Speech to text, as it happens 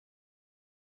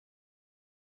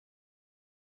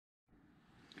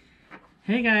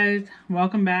Hey guys,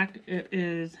 welcome back. It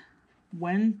is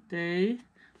Wednesday,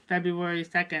 February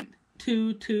 2nd,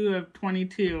 2/2 of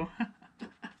 22.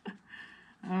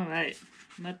 Alright,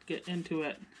 let's get into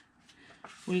it.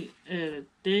 I'm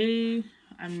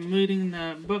reading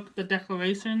the book, The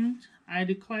Declarations. I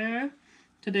declare,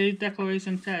 today's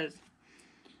declaration says,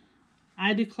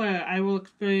 I declare I will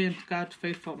experience God's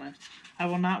faithfulness. I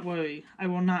will not worry. I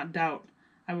will not doubt.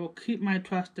 I will keep my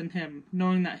trust in Him,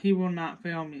 knowing that He will not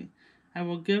fail me. I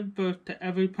will give birth to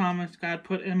every promise God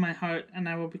put in my heart, and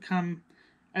I will become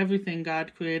everything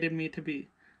God created me to be.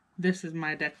 This is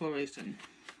my declaration.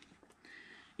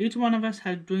 Each one of us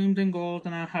has dreams and goals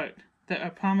in our heart. There are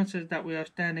promises that we are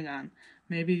standing on.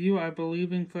 Maybe you are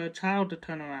believing for a child to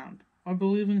turn around, or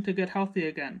believing to get healthy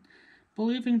again,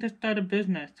 believing to start a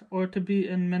business, or to be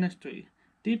in ministry.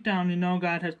 Deep down, you know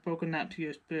God has spoken that to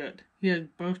your spirit. He has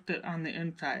birthed it on the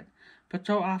inside. But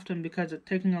so often, because it's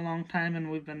taking a long time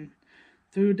and we've been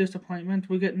through disappointment,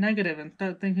 we get negative and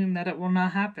start thinking that it will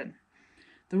not happen.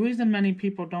 The reason many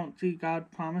people don't see God's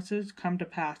promises come to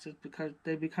pass is because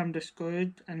they become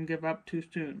discouraged and give up too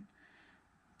soon.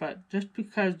 But just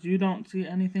because you don't see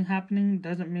anything happening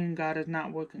doesn't mean God is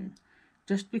not working.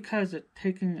 Just because it's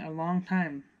taking a long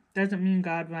time doesn't mean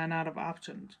God ran out of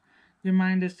options. Your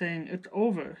mind is saying it's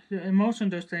over. Your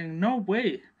emotions are saying no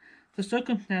way. The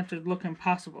circumstances look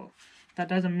impossible. That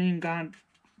doesn't mean God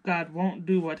won't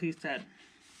do what He said.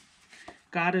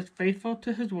 God is faithful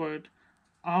to His word.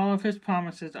 All of His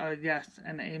promises are yes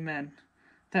and amen.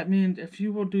 That means if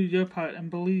you will do your part and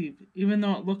believe, even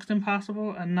though it looks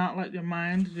impossible, and not let your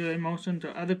mind, your emotions,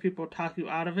 or other people talk you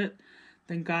out of it,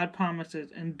 then God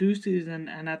promises in due season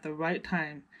and at the right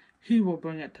time, He will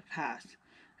bring it to pass.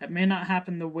 It may not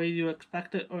happen the way you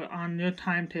expect it or on your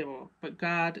timetable, but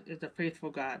God is a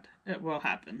faithful God. It will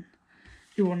happen.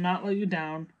 He will not let you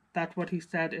down. That's what He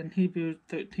said in Hebrews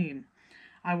 13.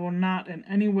 I will not in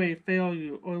any way fail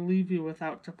you or leave you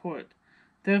without support.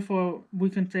 Therefore, we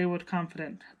can say with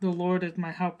confidence, the Lord is my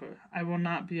helper. I will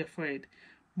not be afraid.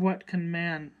 What can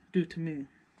man do to me?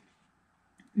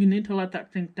 You need to let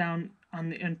that sink down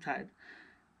on the inside.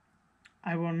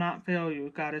 I will not fail you,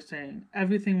 God is saying.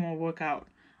 Everything will work out.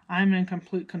 I'm in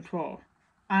complete control.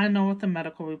 I know what the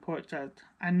medical report says.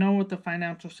 I know what the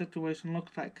financial situation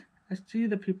looks like. I see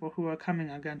the people who are coming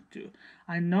against you.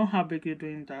 I know how big your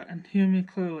dreams are, and hear me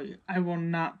clearly. I will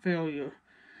not fail you.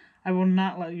 I will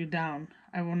not let you down.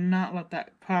 I will not let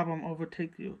that problem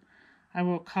overtake you. I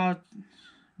will cause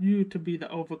you to be the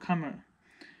overcomer.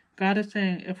 God is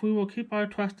saying, if we will keep our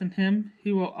trust in Him,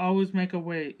 He will always make a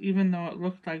way, even though it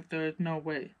looks like there is no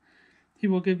way. He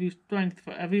will give you strength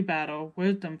for every battle,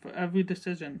 wisdom for every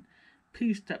decision,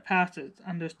 peace that passes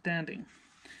understanding.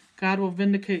 God will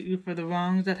vindicate you for the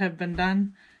wrongs that have been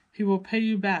done. He will pay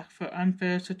you back for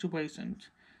unfair situations.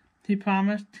 He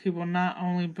promised He will not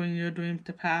only bring your dreams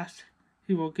to pass,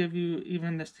 He will give you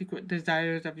even the secret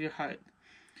desires of your heart.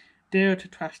 Dare to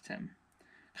trust Him.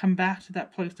 Come back to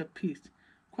that place of peace.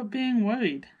 Quit being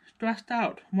worried, stressed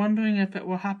out, wondering if it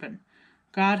will happen.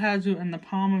 God has you in the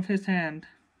palm of His hand.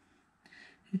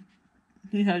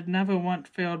 He has never once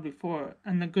failed before,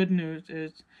 and the good news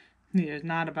is He is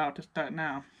not about to start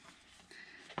now.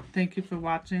 Thank you for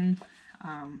watching.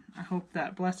 I hope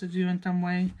that blesses you in some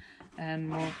way,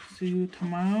 and we'll see you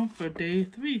tomorrow for day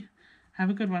 3. Have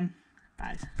a good one.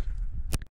 Bye.